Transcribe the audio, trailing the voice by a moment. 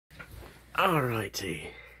Alrighty.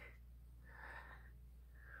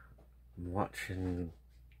 I'm watching.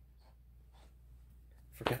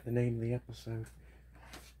 Forgot the name of the episode.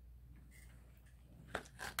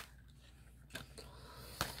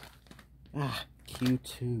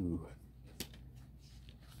 Q2.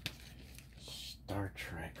 Star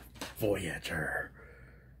Trek Voyager.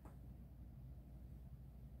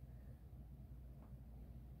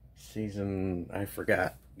 Season, I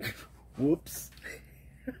forgot. Whoops.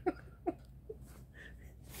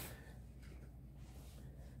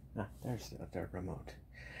 There's the remote.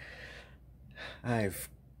 I've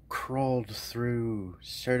crawled through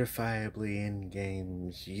Certifiably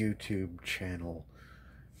InGame's YouTube channel.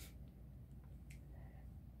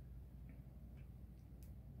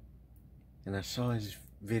 And I saw his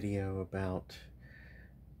video about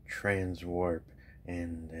transwarp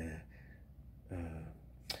and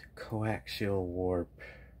coaxial warp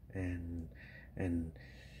and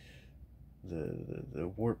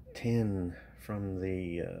the warp 10 from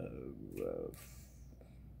the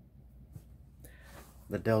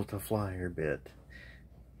Delta Flyer bit,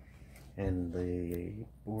 and the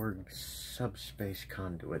Borg subspace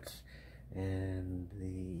conduits, and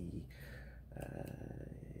the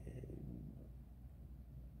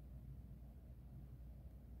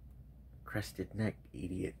crested neck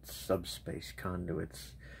idiot subspace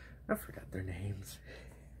conduits. I forgot their names.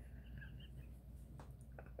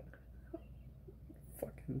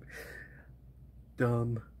 Fucking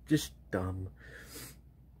dumb. Just dumb.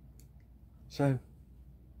 So,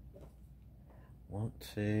 want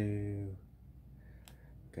to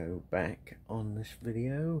go back on this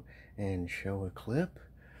video and show a clip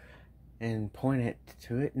and point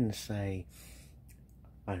to it and say,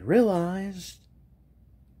 I realized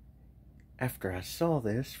after I saw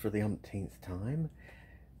this for the umpteenth time,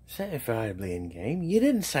 Certifiably InGame, you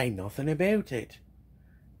didn't say nothing about it.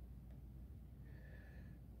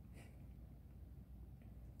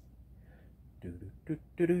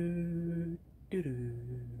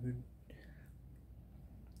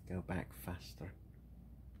 Go back faster.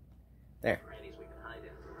 There.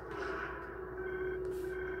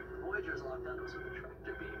 Voyager's locked onto us with a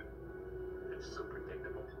tractor beam. It's so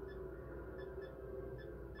predictable.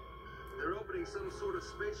 They're opening some sort of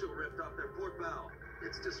spatial rift off their port bow.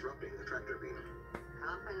 It's disrupting the tractor beam.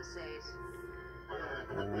 Compensate.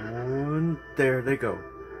 And there they go.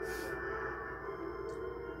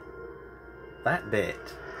 That bit.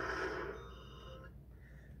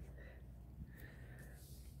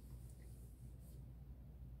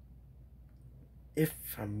 If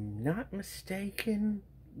I'm not mistaken,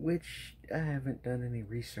 which I haven't done any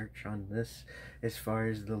research on this as far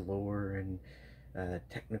as the lore and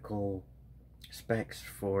technical specs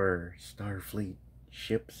for Starfleet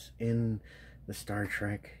ships in the Star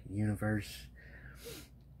Trek universe.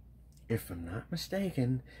 If I'm not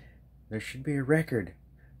mistaken, there should be a record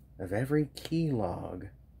of every key log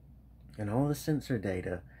and all the sensor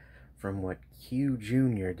data from what Q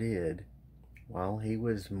Jr. did while he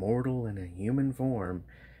was mortal in a human form,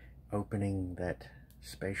 opening that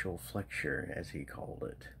spatial flexure, as he called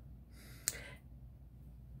it.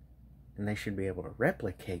 And they should be able to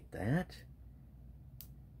replicate that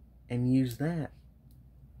and use that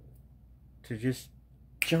to just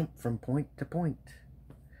jump from point to point,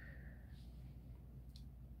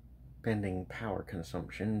 pending power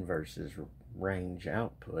consumption versus range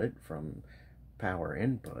output from power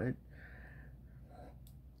input,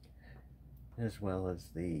 as well as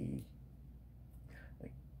the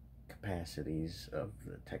capacities of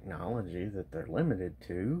the technology that they're limited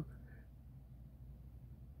to.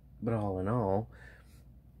 But all in all,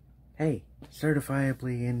 hey,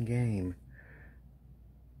 Certifiably InGame,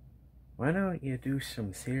 why don't you do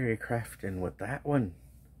some theory crafting with that one?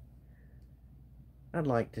 I'd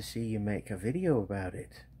like to see you make a video about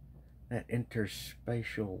it. That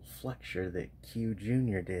interspatial flexure that Q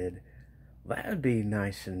Jr. did. That would be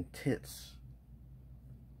nice and tits.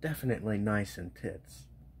 Definitely nice and tits.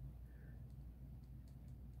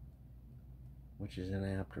 Which is an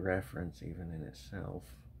apt reference even in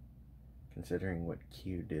itself, considering what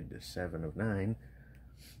Q did to 7 of 9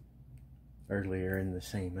 earlier in the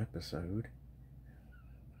same episode.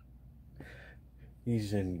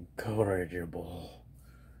 He's incorrigible.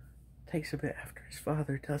 Takes a bit after his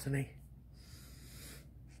father, doesn't he?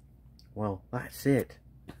 Well, that's it.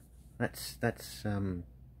 That's an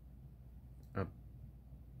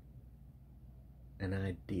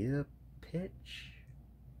idea pitch,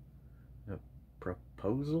 a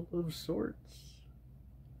proposal of sorts.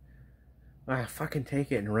 Fucking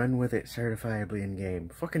take it and run with it, Certifiably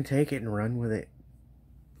InGame. Fucking take it and run with it.